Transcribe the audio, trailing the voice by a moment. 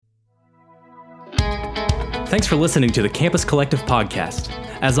Thanks for listening to the Campus Collective podcast.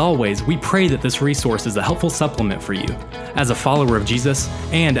 As always, we pray that this resource is a helpful supplement for you, as a follower of Jesus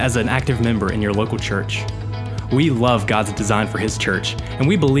and as an active member in your local church. We love God's design for His church, and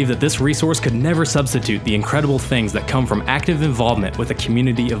we believe that this resource could never substitute the incredible things that come from active involvement with a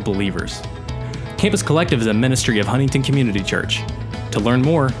community of believers. Campus Collective is a ministry of Huntington Community Church. To learn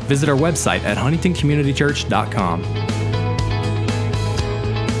more, visit our website at huntingtoncommunitychurch.com.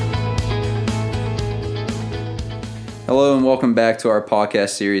 Hello and welcome back to our podcast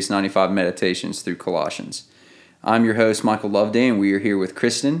series, 95 Meditations through Colossians. I'm your host, Michael Loveday, and we are here with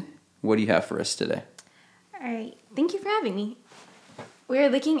Kristen. What do you have for us today? All right. Thank you for having me. We're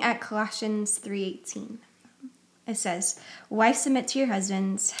looking at Colossians 3:18. It says, "Wives, submit to your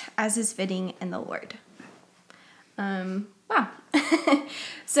husbands as is fitting in the Lord." Wow.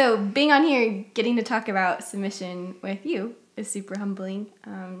 So being on here, getting to talk about submission with you is super humbling.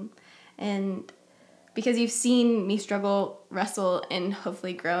 And because you've seen me struggle, wrestle, and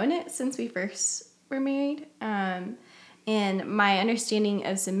hopefully grow in it since we first were married. And my understanding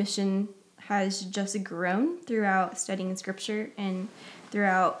of submission has just grown throughout studying scripture and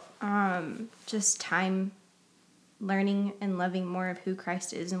throughout just time learning and loving more of who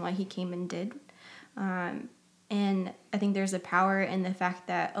Christ is and what He came and did. And I think there's a power in the fact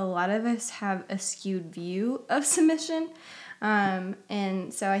that a lot of us have a skewed view of submission.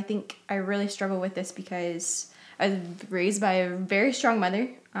 And so I think I really struggle with this because I was raised by a very strong mother,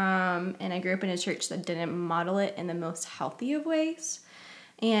 and I grew up in a church that didn't model it in the most healthy of ways.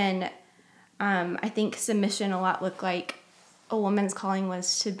 And I think submission a lot looked like a woman's calling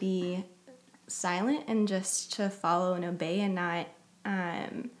was to be silent and just to follow and obey and not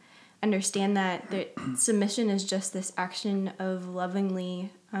understand that submission is just this action of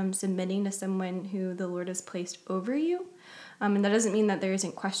lovingly submitting to someone who the Lord has placed over you. And that doesn't mean that there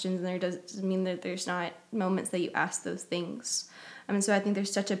isn't questions, and there doesn't mean that there's not moments that you ask those things. And so I think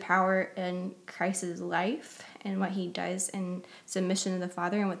there's such a power in Christ's life and what He does in submission to the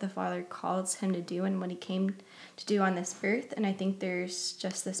Father and what the Father calls Him to do and what He came to do on this earth. And I think there's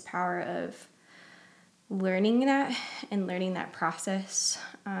just this power of learning that and learning that process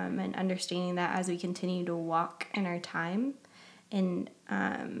and understanding that as we continue to walk in our time. And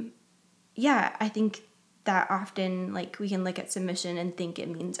I think that often, like, we can look at submission and think it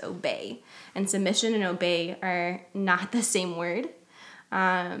means obey. And submission and obey are not the same word.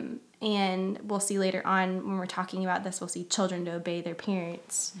 And we'll see later on when we're talking about this, we'll see children to obey their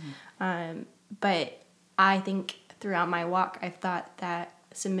parents. But I think throughout my walk, I've thought that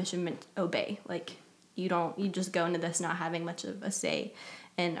submission meant obey. Like, you just go into this not having much of a say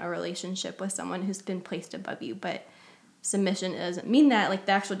in a relationship with someone who's been placed above you. But submission doesn't mean that. Like,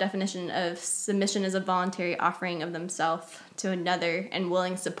 the actual definition of submission is a voluntary offering of themselves to another and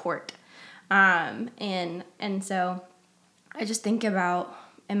willing support. And so I just think about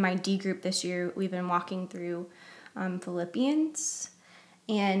in my D group this year, we've been walking through Philippians,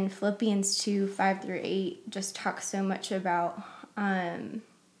 and Philippians 2:5-8 just talks so much about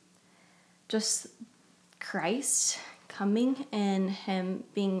just Christ coming and Him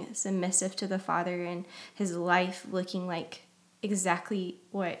being submissive to the Father and His life looking like exactly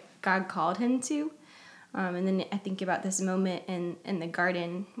what God called Him to. And then I think about this moment in the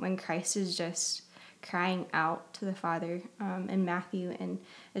garden when Christ is just crying out to the Father in Matthew, and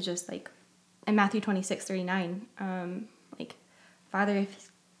it's just like in Matthew 26:39, like, "Father,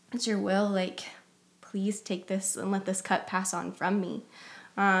 if it's your will, like, please take this and let this cup pass on from me."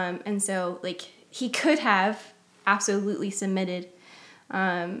 And so, like, He could have absolutely submitted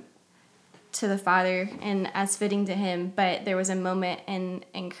to the Father and as fitting to Him, but there was a moment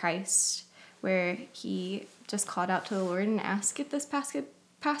in Christ where He just called out to the Lord and asked if this could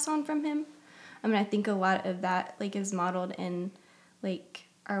pass on from Him. I mean, I think a lot of that, like, is modeled in, like,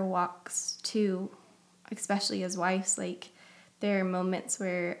 our walks too, especially as wives. Like, there are moments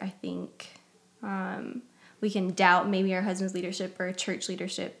where I think we can doubt maybe our husband's leadership or church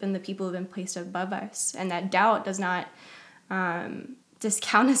leadership and the people who have been placed above us. And that doubt does not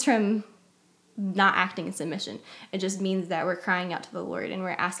discount us from not acting in submission. It just means that we're crying out to the Lord and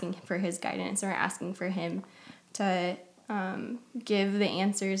we're asking for His guidance, and we're asking for Him to give the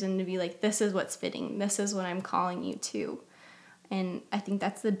answers and to be like, this is what's fitting. This is what I'm calling you to. And I think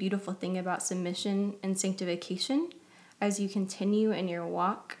that's the beautiful thing about submission and sanctification. As you continue in your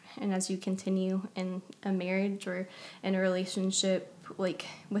walk and as you continue in a marriage or in a relationship, like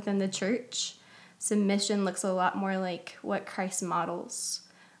within the church, submission looks a lot more like what Christ models.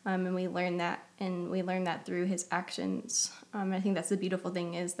 And we learn that through His actions. I think that's the beautiful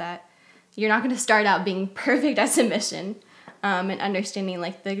thing, is that you're not going to start out being perfect at submission. and understanding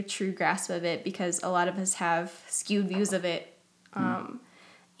like the true grasp of it, because a lot of us have skewed views of it.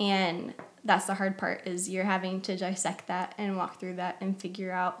 And that's the hard part, is you're having to dissect that and walk through that and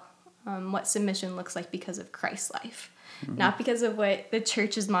figure out what submission looks like because of Christ's life, not because of what the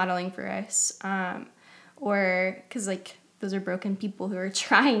church is modeling for us, or because like those are broken people who are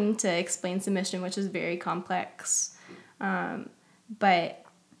trying to explain submission, which is very complex. But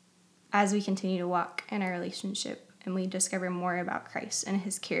as we continue to walk in our relationship and we discover more about Christ and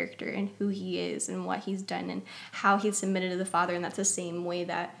his character and who he is and what he's done and how he's submitted to the Father, and that's the same way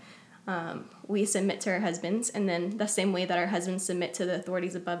that we submit to our husbands, and then the same way that our husbands submit to the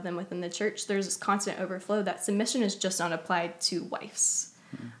authorities above them within the church, there's this constant overflow that submission is just not applied to wives.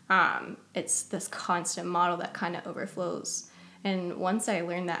 It's this constant model that kind of overflows. And once I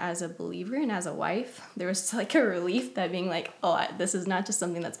learned that as a believer and as a wife, there was like a relief that being like, oh, this is not just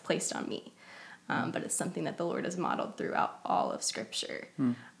something that's placed on me, but it's something that the Lord has modeled throughout all of Scripture.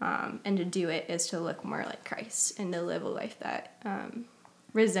 And to do it is to look more like Christ and to live a life that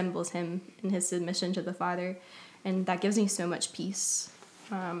resembles him in his submission to the Father. And that gives me so much peace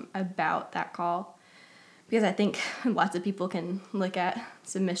about that call. Because I think lots of people can look at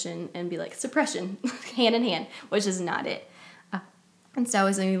submission and be like, suppression, hand in hand, which is not it. And so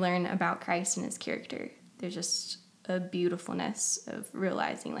as we learn about Christ and his character, there's just a beautifulness of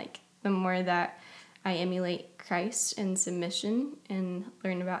realizing, like, the more that I emulate Christ in submission and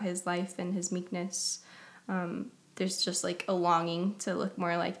learn about his life and his meekness, there's just, like, a longing to look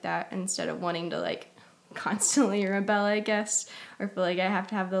more like that instead of wanting to, like, constantly rebel, I guess, or feel like I have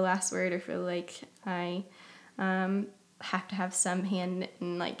to have the last word, or feel like I have to have some hand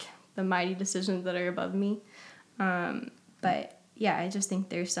in, like, the mighty decisions that are above me. But yeah, I just think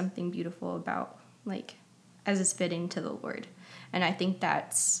there's something beautiful about, like, as is fitting to the Lord. And I think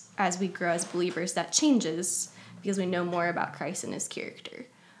that's, as we grow as believers, that changes because we know more about Christ and his character.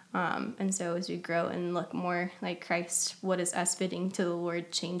 And so as we grow and look more like Christ, what is us fitting to the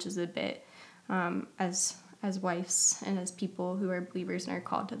Lord changes a bit as wives and as people who are believers and are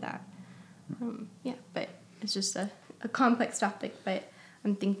called to that. But it's just a complex topic, but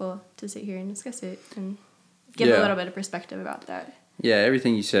I'm thankful to sit here and discuss it and give a little bit of perspective about that. Yeah,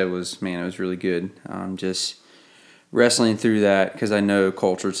 everything you said was, man, it was really good. Just wrestling through that, because I know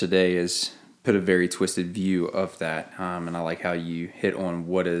culture today has put a very twisted view of that, and I like how you hit on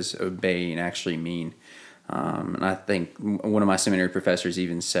what does obeying actually mean. And I think one of my seminary professors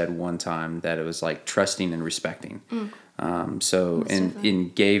even said one time that it was like trusting and respecting.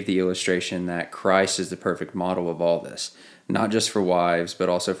 And gave the illustration that Christ is the perfect model of all this, not just for wives, but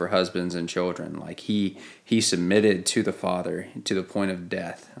also for husbands and children. Like he submitted to the Father to the point of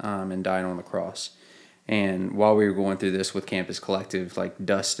death, and died on the cross. And while we were going through this with Campus Collective, like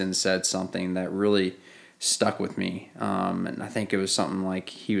Dustin said something that really stuck with me. And I think it was something like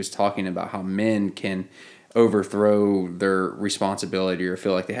he was talking about how men can overthrow their responsibility or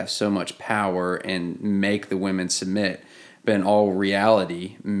feel like they have so much power and make the women submit. But in all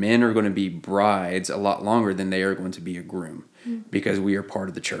reality, men are going to be brides a lot longer than they are going to be a groom, because we are part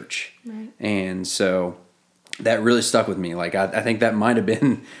of the church. Right. And so that really stuck with me. Like, I think that might have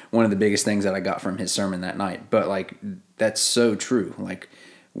been one of the biggest things that I got from his sermon that night. But, like, that's so true. Like,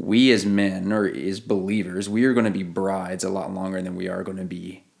 we as men or as believers, we are going to be brides a lot longer than we are going to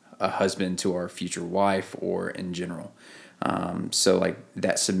be a husband to our future wife or in general. So like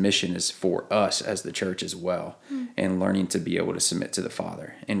that submission is for us as the church as well, and learning to be able to submit to the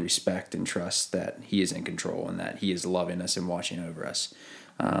Father and respect and trust that he is in control and that he is loving us and watching over us.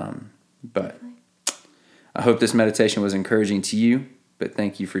 But I hope this meditation was encouraging to you, but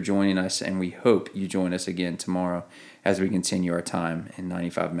thank you for joining us, and we hope you join us again tomorrow as we continue our time in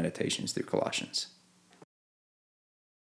 95 Meditations through Colossians.